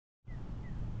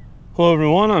Hello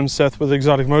everyone, I'm Seth with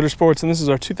Exotic Motorsports, and this is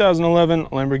our 2011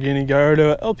 Lamborghini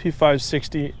Gallardo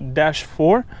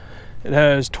LP560-4. It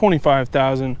has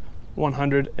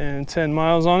 25,110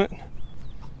 miles on it.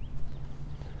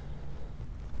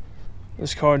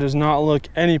 This car does not look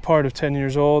any part of 10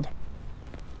 years old.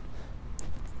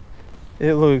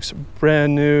 It looks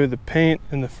brand new. The paint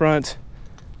in the front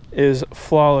is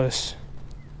flawless.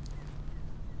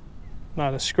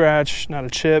 Not a scratch, not a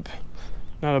chip,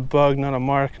 not a bug, not a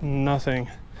mark, nothing.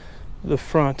 The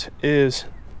front is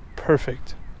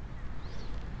perfect.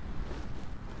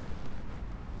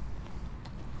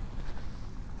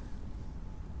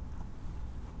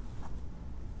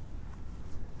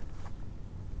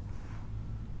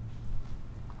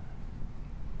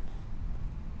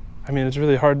 I mean, it's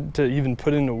really hard to even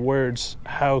put into words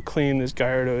how clean this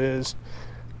Gallardo is.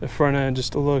 The front end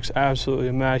just looks absolutely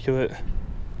immaculate.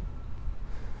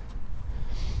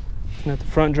 And at the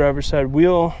front driver's side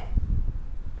wheel,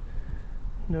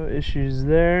 no issues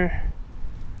there.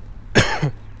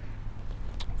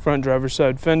 Front driver's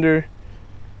side fender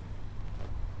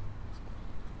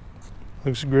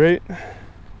looks great.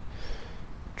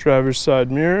 Driver's side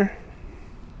mirror,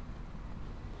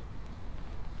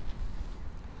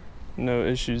 no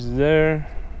issues there.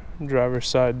 Driver's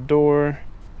side door,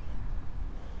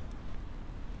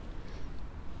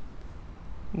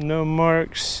 no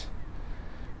marks.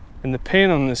 And the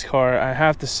paint on this car, I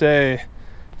have to say,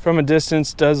 from a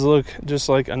distance does look just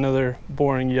like another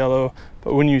boring yellow,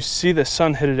 but when you see the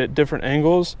sun hit it at different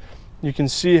angles, you can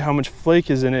see how much flake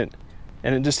is in it,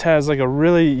 and it just has like a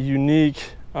really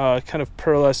unique kind of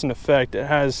pearlescent effect. It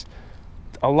has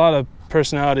a lot of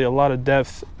personality, a lot of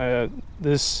depth.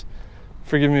 This,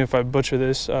 forgive me if I butcher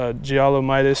this, Giallo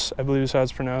Midas, I believe is how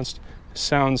it's pronounced,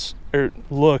 sounds or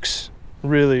looks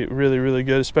really, really, really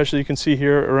good. Especially you can see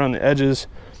here around the edges,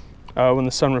 when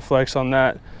the sun reflects on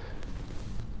that,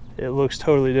 it looks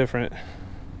totally different.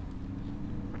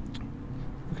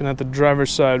 Looking at the driver's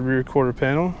side rear quarter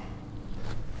panel,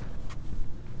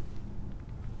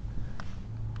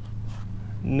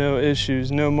 no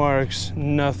issues, no marks,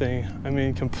 nothing. I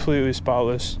mean, completely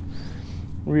spotless.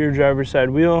 Rear driver's side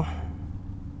wheel,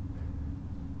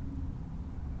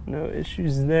 no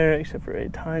issues there except for a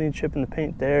tiny chip in the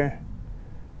paint there.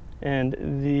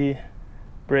 And the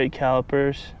brake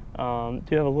calipers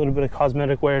do have a little bit of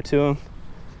cosmetic wear to them,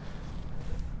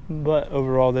 but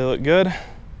overall they look good.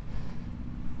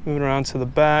 Moving around to the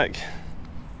back,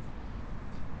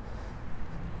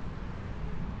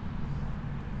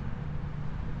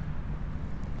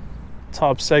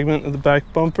 top segment of the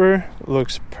back bumper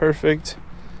looks perfect.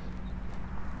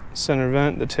 Center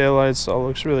vent, the taillights, all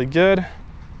looks really good.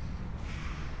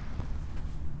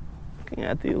 Looking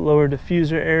at the lower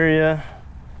diffuser area,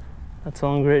 that's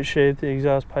all in great shape. The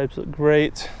exhaust pipes look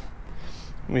great.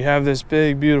 We have this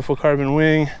big, beautiful carbon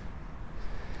wing.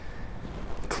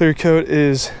 Clear coat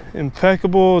is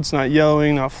impeccable. It's not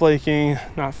yellowing, not flaking,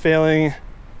 not failing.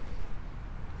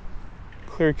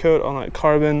 Clear coat on that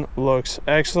carbon looks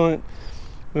excellent.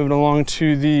 Moving along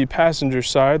to the passenger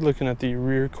side, looking at the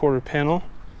rear quarter panel.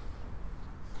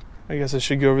 I guess I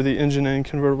should go over the engine and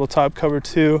convertible top cover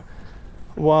too.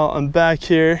 While I'm back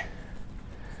here,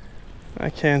 I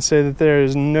can say that there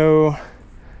is no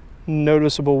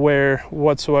noticeable wear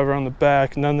whatsoever on the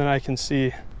back, none that I can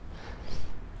see.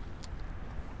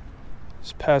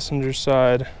 This passenger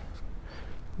side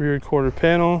rear quarter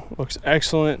panel looks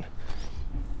excellent.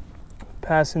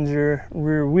 Passenger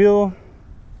rear wheel,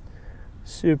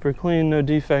 super clean, no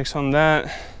defects on that.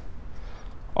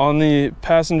 On the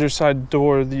passenger side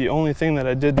door, the only thing that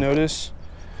I did notice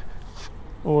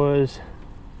was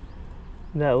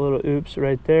that little oops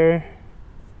right there.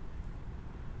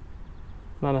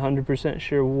 Not 100%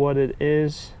 sure what it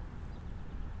is,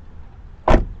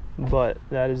 but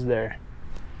that is there.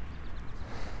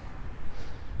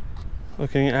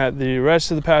 Looking at the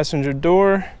rest of the passenger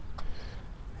door,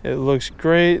 it looks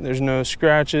great. There's no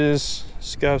scratches,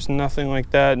 scuffs, nothing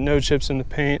like that. No chips in the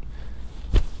paint.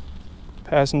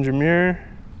 Passenger mirror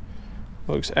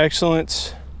looks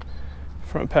excellent.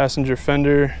 Front passenger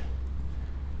fender,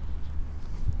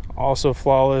 also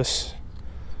flawless.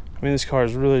 I mean, this car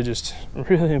is really just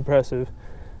really impressive.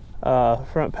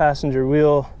 Front passenger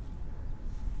wheel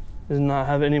does not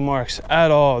have any marks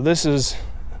at all. This is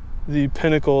the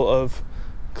pinnacle of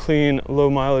clean,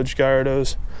 low mileage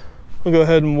Gallardos. We'll go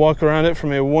ahead and walk around it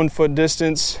from a 1 foot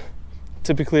distance.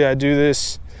 Typically I do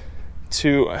this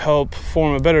to help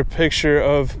form a better picture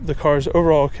of the car's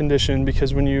overall condition,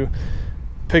 because when you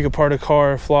pick apart a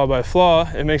car flaw by flaw,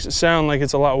 it makes it sound like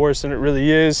it's a lot worse than it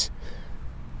really is.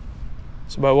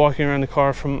 So by walking around the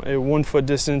car from a 1 foot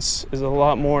distance is a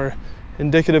lot more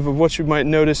indicative of what you might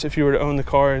notice if you were to own the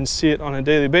car and see it on a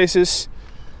daily basis.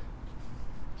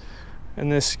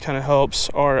 And this kind of helps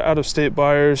our out-of-state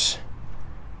buyers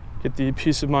get the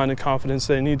peace of mind and confidence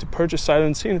they need to purchase sight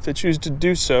unseen if they choose to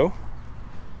do so.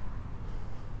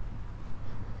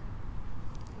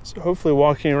 So hopefully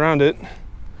walking around it,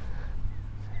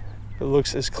 it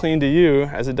looks as clean to you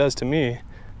as it does to me,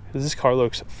 because this car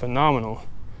looks phenomenal.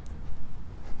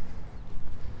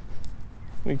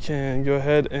 We can go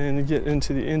ahead and get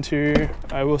into the interior.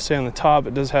 I will say on the top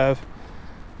it does have,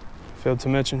 failed to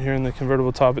mention here in the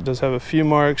convertible top, it does have a few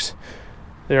marks.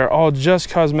 They are all just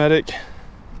cosmetic.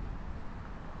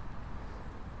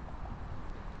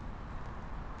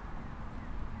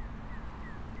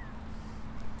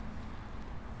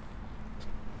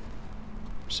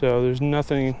 So there's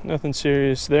nothing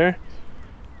serious there.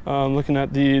 Looking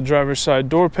at the driver's side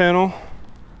door panel,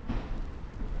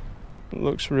 it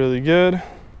looks really good.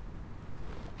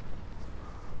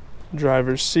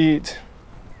 Driver's seat,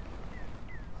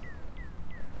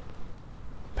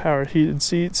 power heated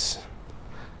seats,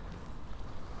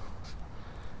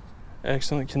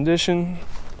 excellent condition.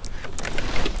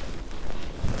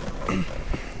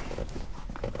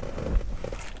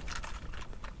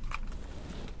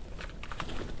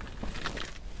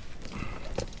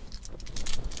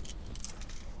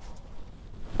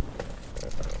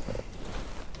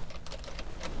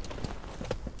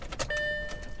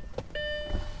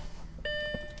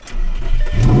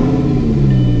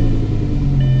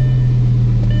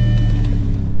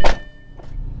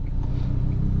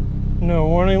 No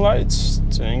warning lights,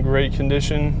 it's in great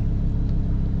condition.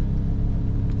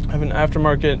 I have an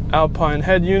aftermarket Alpine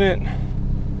head unit.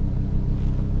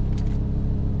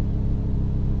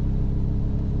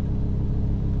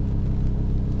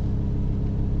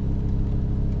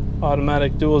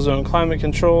 Automatic dual zone climate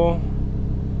control.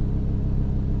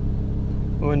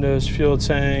 Windows, fuel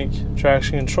tank,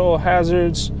 traction control,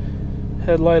 hazards,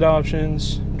 headlight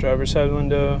options, driver's side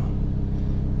window.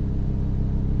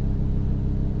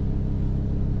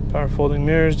 Power folding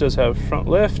mirrors, does have front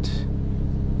lift,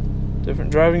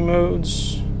 different driving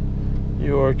modes,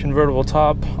 your convertible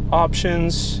top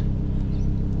options.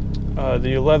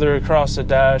 The leather across the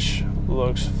dash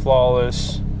looks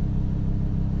flawless,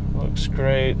 looks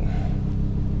great.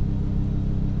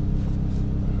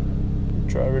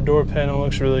 Driver door panel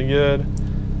looks really good.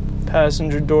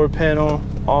 Passenger door panel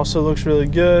also looks really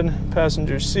good.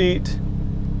 Passenger seat,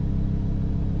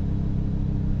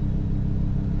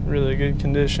 really good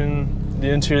condition. The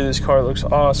interior of this car looks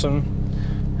awesome.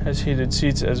 Has heated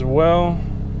seats as well.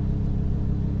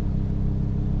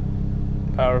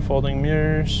 Power folding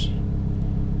mirrors.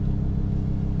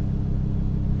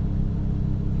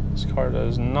 This car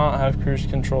does not have cruise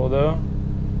control though.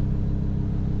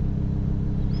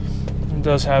 It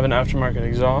does have an aftermarket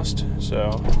exhaust,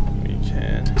 so we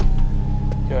can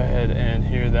go ahead and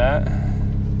hear that.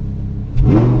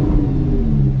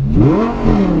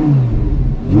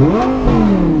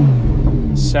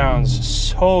 Sounds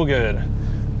so good,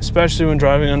 especially when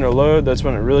driving under load. That's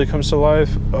when it really comes to life.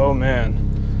 Oh man.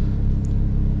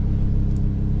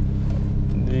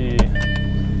 The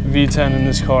V10 in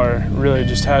this car really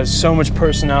just has so much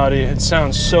personality. It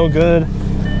sounds so good.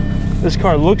 This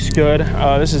car looks good.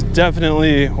 This is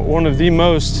definitely one of the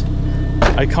most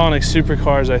iconic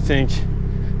supercars, I think,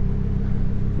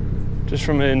 just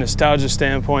from a nostalgia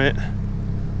standpoint.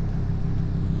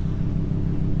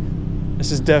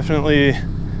 This is definitely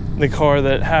the car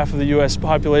that half of the US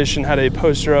population had a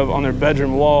poster of on their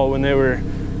bedroom wall when they were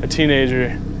a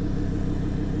teenager.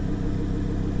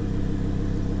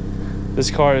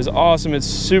 This car is awesome. It's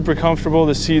super comfortable.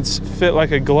 The seats fit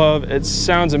like a glove. It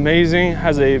sounds amazing.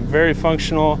 Has a very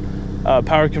functional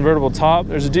power convertible top.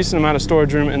 There's a decent amount of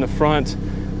storage room in the front.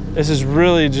 This is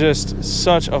really just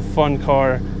such a fun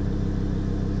car.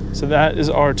 So that is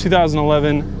our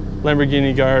 2011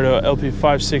 Lamborghini Gallardo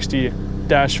LP560-4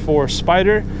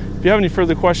 Spyder. If you have any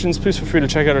further questions, please feel free to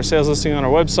check out our sales listing on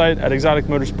our website at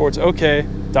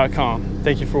exoticmotorsportsok.com.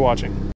 Thank you for watching.